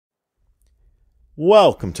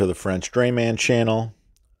Welcome to the French Drayman channel.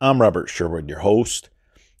 I'm Robert Sherwood, your host,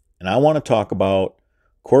 and I want to talk about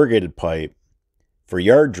corrugated pipe for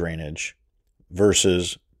yard drainage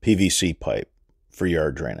versus PVC pipe for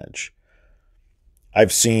yard drainage.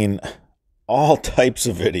 I've seen all types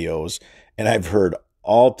of videos and I've heard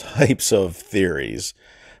all types of theories,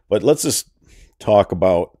 but let's just talk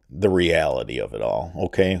about the reality of it all.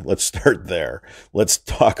 Okay, let's start there. Let's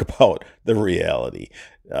talk about the reality.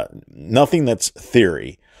 Nothing that's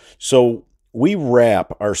theory. So we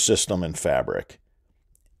wrap our system in fabric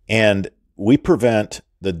and we prevent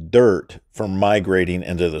the dirt from migrating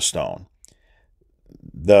into the stone.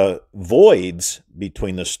 The voids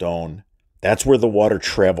between the stone, that's where the water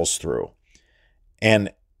travels through.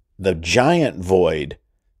 And the giant void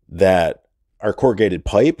that our corrugated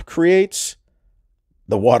pipe creates,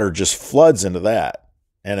 the water just floods into that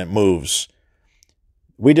and it moves.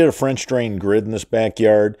 We did a French drain grid in this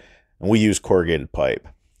backyard and we used corrugated pipe.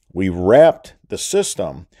 We wrapped the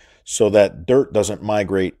system so that dirt doesn't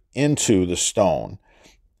migrate into the stone.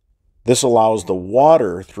 This allows the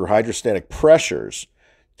water through hydrostatic pressures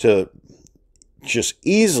to just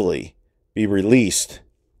easily be released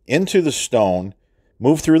into the stone,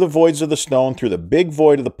 move through the voids of the stone, through the big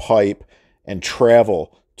void of the pipe, and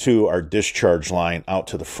travel to our discharge line out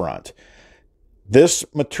to the front. This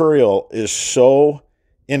material is so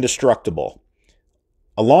indestructible.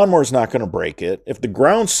 A lawnmower is not going to break it. If the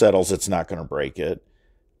ground settles, it's not going to break it.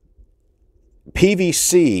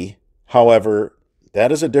 PVC, however, that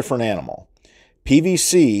is a different animal.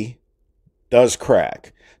 PVC does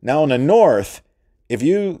crack. Now in the north, if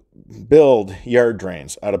you build yard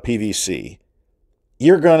drains out of PVC,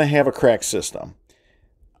 you're going to have a crack system.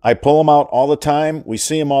 I pull them out all the time. We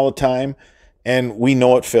see them all the time. And we know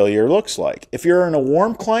what failure looks like. If you're in a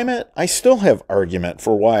warm climate, I still have argument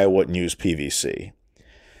for why I wouldn't use PVC.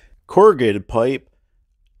 Corrugated pipe,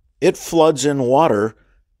 it floods in water,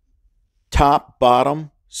 top,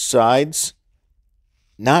 bottom, sides,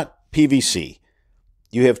 not PVC.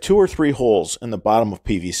 You have 2 or 3 holes in the bottom of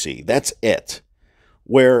PVC. That's it.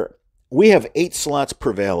 Where we have 8 slots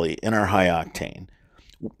per valley in our high octane.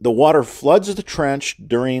 The water floods the trench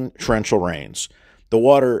during torrential rains. The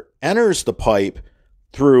water enters the pipe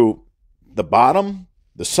through the bottom,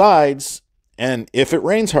 the sides, and if it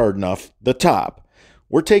rains hard enough, the top.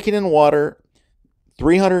 We're taking in water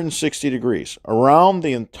 360 degrees around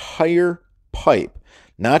the entire pipe,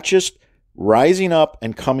 not just rising up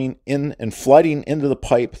and coming in and flooding into the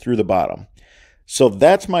pipe through the bottom. So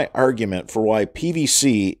that's my argument for why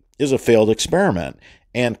PVC is a failed experiment,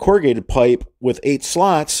 and corrugated pipe with 8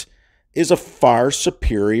 slots is a far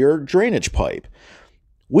superior drainage pipe.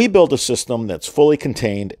 We build a system that's fully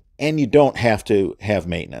contained and you don't have to have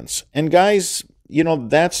maintenance. And guys, you know,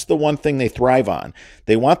 that's the one thing they thrive on.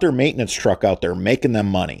 They want their maintenance truck out there making them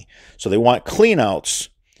money. So they want cleanouts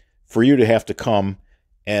for you to have to come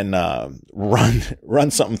and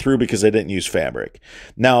run something through because they didn't use fabric.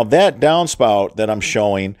 Now that downspout that I'm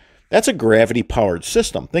showing, that's a gravity powered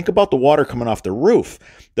system. Think about the water coming off the roof.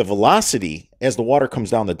 The velocity as the water comes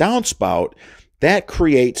down the downspout, that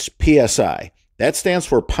creates PSI. That stands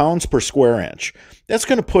for pounds per square inch. That's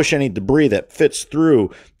going to push any debris that fits through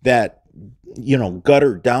that,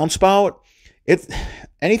 gutter downspout.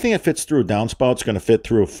 Anything that fits through a downspout is going to fit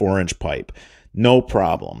through a 4-inch pipe. No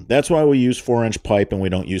problem. That's why we use 4-inch pipe and we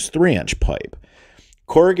don't use 3-inch pipe.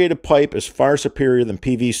 Corrugated pipe is far superior than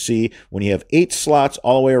PVC when you have 8 slots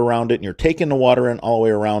all the way around it and you're taking the water in all the way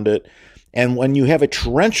around it. And when you have a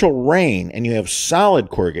torrential rain and you have solid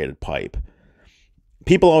corrugated pipe,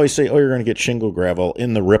 people always say, oh, you're going to get shingle gravel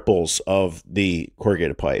in the ripples of the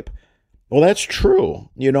corrugated pipe. Well, that's true.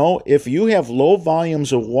 If you have low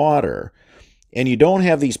volumes of water and you don't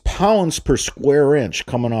have these pounds per square inch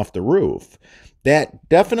coming off the roof, that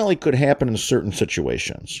definitely could happen in certain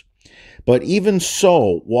situations. But even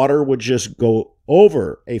so, water would just go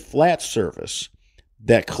over a flat surface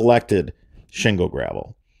that collected shingle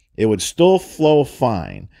gravel. It would still flow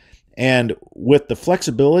fine. And with the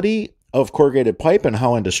flexibility of corrugated pipe and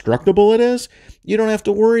how indestructible it is, you don't have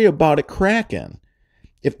to worry about it cracking.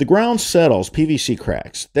 If the ground settles, PVC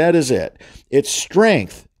cracks. That is it. Its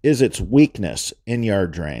strength is its weakness in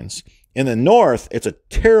yard drains. In the north, it's a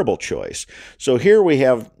terrible choice. So here we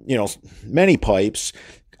have, many pipes.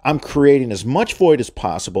 I'm creating as much void as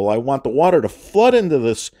possible. I want the water to flood into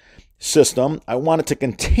this system. I want it to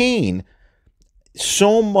contain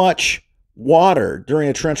so much water during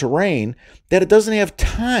a torrential rain that it doesn't have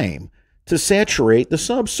time to saturate the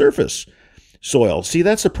subsurface soil. See,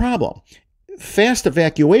 that's the problem. Fast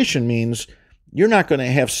evacuation means you're not going to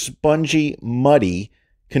have spongy, muddy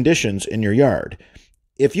conditions in your yard.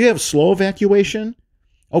 if you have slow evacuation,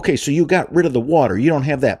 okay, so you got rid of the water. You don't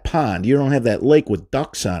have that pond. You don't have that lake with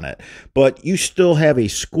ducks on it, but you still have a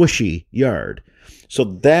squishy yard. So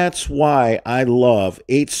that's why I love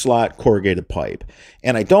 8-slot corrugated pipe.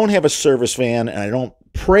 And I don't have a service van, and I don't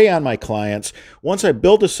prey on my clients. Once I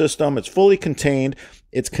build a system, it's fully contained,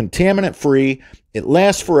 it's contaminant free, it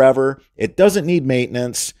lasts forever, it doesn't need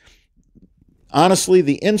maintenance. Honestly,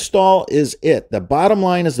 the install is it. The bottom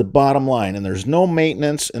line is the bottom line, and there's no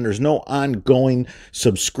maintenance and there's no ongoing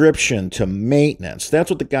subscription to maintenance. That's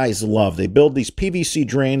what the guys love. They build these PVC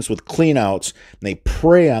drains with cleanouts, and they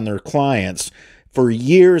prey on their clients for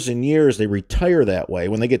years and years. They retire that way.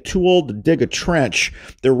 When they get too old to dig a trench,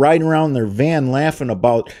 they're riding around in their van laughing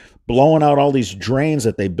about blowing out all these drains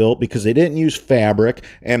that they built because they didn't use fabric,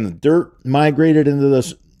 and the dirt migrated into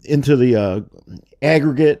the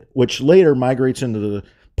aggregate, which later migrates into the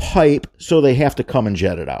pipe, so they have to come and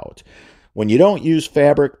jet it out. When you don't use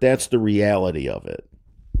fabric, that's the reality of it.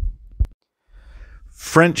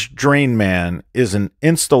 French Drain Man is an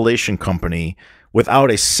installation company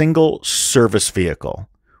without a single service vehicle.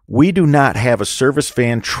 We do not have a service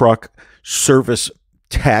van, truck, service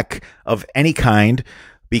tech of any kind,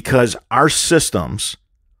 because our systems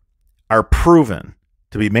are proven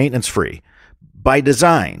to be maintenance free by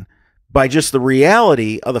design, by just the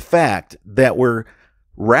reality of the fact that we're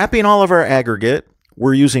wrapping all of our aggregate,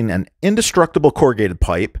 we're using an indestructible corrugated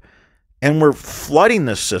pipe, and we're flooding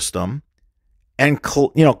this system and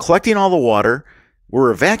collecting all the water.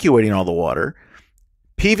 We're evacuating all the water.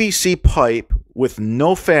 PVC pipe with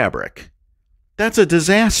no fabric. That's a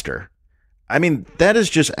disaster. I mean, that is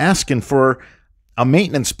just asking for a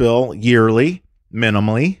maintenance bill yearly,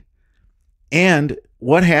 minimally. And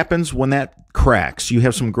what happens when that cracks? You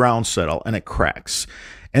have some ground settle and it cracks.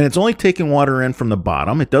 And it's only taking water in from the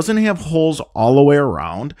bottom. It doesn't have holes all the way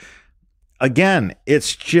around. Again,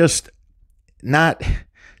 it's just not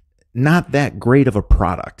that great of a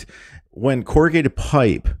product. When corrugated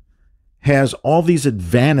pipe has all these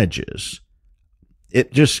advantages,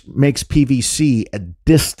 it just makes PVC a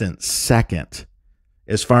distant second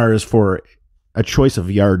as far as for a choice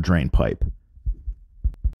of yard drain pipe.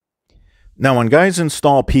 Now, when guys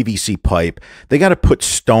install PVC pipe, they got to put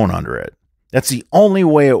stone under it. That's the only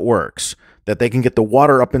way it works, that they can get the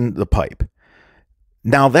water up in the pipe.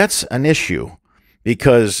 Now, that's an issue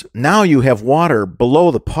because now you have water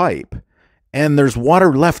below the pipe, and there's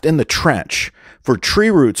water left in the trench for tree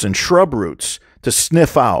roots and shrub roots to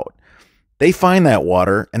sniff out. They find that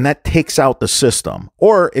water, and that takes out the system,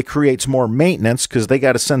 or it creates more maintenance because they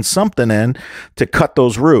got to send something in to cut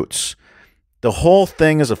those roots. The whole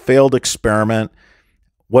thing is a failed experiment.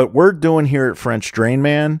 What we're doing here at French Drain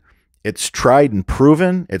Man, it's tried and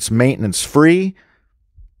proven. It's maintenance free.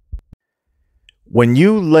 When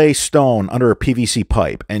you lay stone under a PVC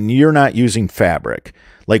pipe and you're not using fabric,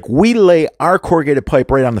 like we lay our corrugated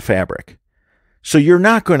pipe right on the fabric, so you're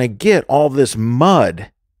not going to get all this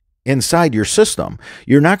mud inside your system.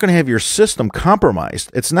 You're not going to have your system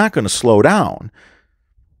compromised. It's not going to slow down.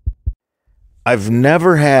 I've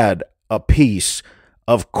never had a piece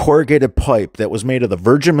of corrugated pipe that was made of the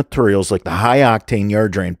virgin materials like the high octane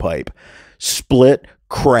yard drain pipe split,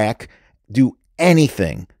 crack, do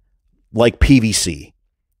anything like PVC.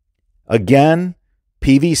 Again,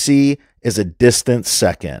 PVC is a distant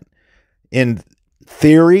second. In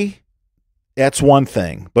theory, that's one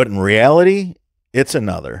thing, but in reality, it's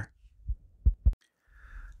another.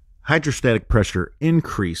 Hydrostatic pressure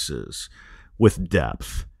increases with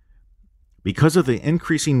depth. Because of the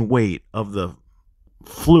increasing weight of the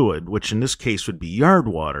fluid, which in this case would be yard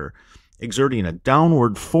water, exerting a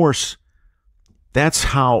downward force, that's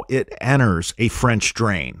how it enters a French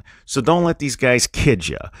drain. So don't let these guys kid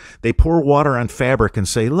you. They pour water on fabric and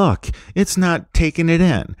say, look, it's not taking it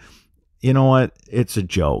in. You know what? It's a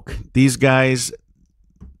joke. These guys,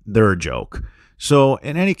 they're a joke. So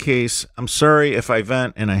in any case, I'm sorry if I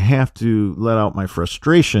vent and I have to let out my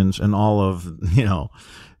frustrations and all of the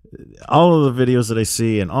videos that I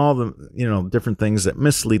see and all the, different things that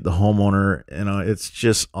mislead the homeowner. It's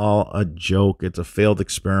just all a joke. It's a failed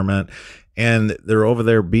experiment. And they're over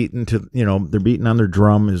there they're beating on their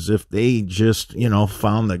drum as if they just,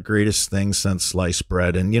 found the greatest thing since sliced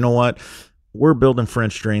bread. And you know what? We're building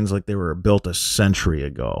French drains like they were built a century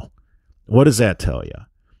ago. What does that tell you?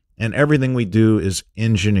 And everything we do is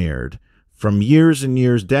engineered from years and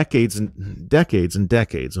years, decades and decades and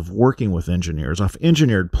decades of working with engineers off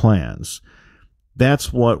engineered plans.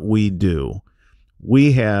 That's what we do.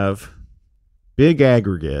 We have big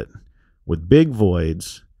aggregate with big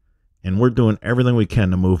voids, and we're doing everything we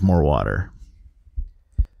can to move more water.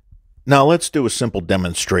 Now let's do a simple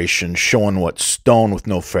demonstration showing what stone with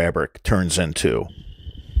no fabric turns into.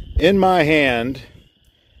 In my hand,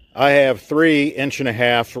 I have 3.5 inch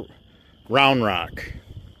round rock.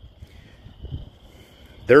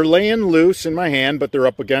 They're laying loose in my hand, but they're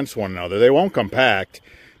up against one another. They won't compact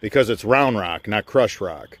because it's round rock, not crushed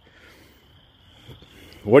rock.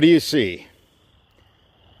 What do you see?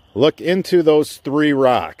 Look into those 3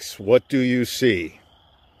 rocks. What do you see?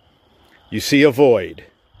 You see a void.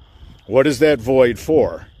 What is that void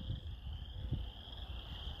for?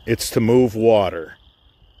 It's to move water.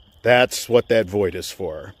 That's what that void is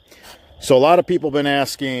for. So a lot of people have been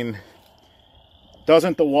asking,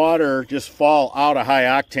 doesn't the water just fall out of high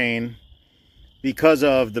octane because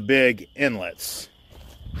of the big inlets?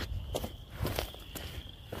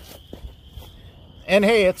 And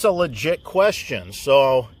hey, it's a legit question,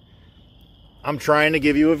 so I'm trying to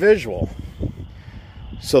give you a visual.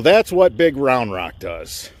 So that's what big round rock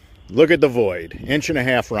does. Look at the void, 1.5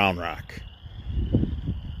 inch round rock.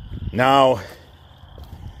 Now,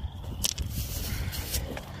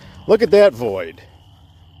 look at that void.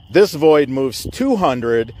 This void moves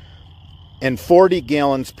 240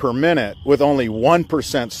 gallons per minute with only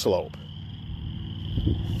 1% slope.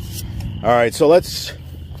 All right, so let's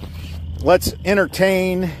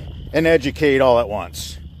entertain and educate all at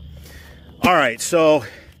once. All right, so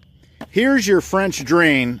here's your French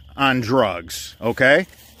drain on drugs, okay?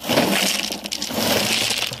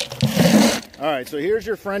 All right, so here's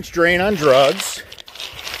your French drain on drugs.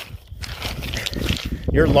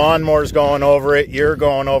 Your lawnmower's going over it, you're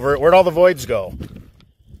going over it. Where'd all the voids go?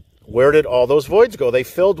 Where did all those voids go? They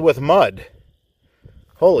filled with mud.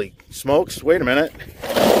 Holy smokes, wait a minute.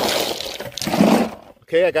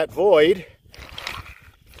 Okay, I got void.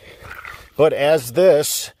 But as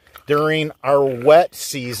this, during our wet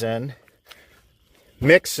season,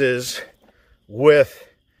 mixes with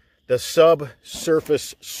the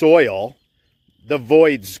subsurface soil, the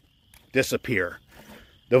voids disappear.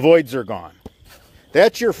 The voids are gone.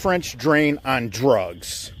 That's your French drain on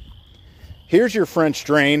drugs. Here's your French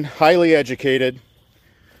drain, highly educated.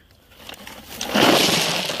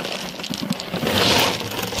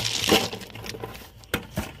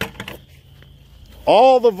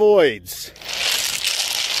 All the voids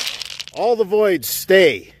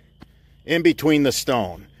stay in between the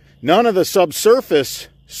stone. None of the subsurface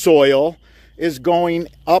soil is going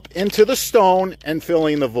up into the stone and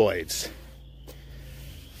filling the voids.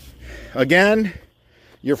 Again,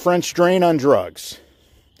 your French drain on drugs.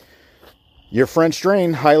 Your French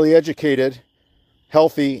drain, highly educated,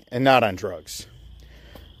 healthy, and not on drugs.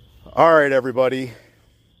 All right, everybody.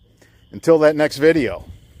 Until that next video.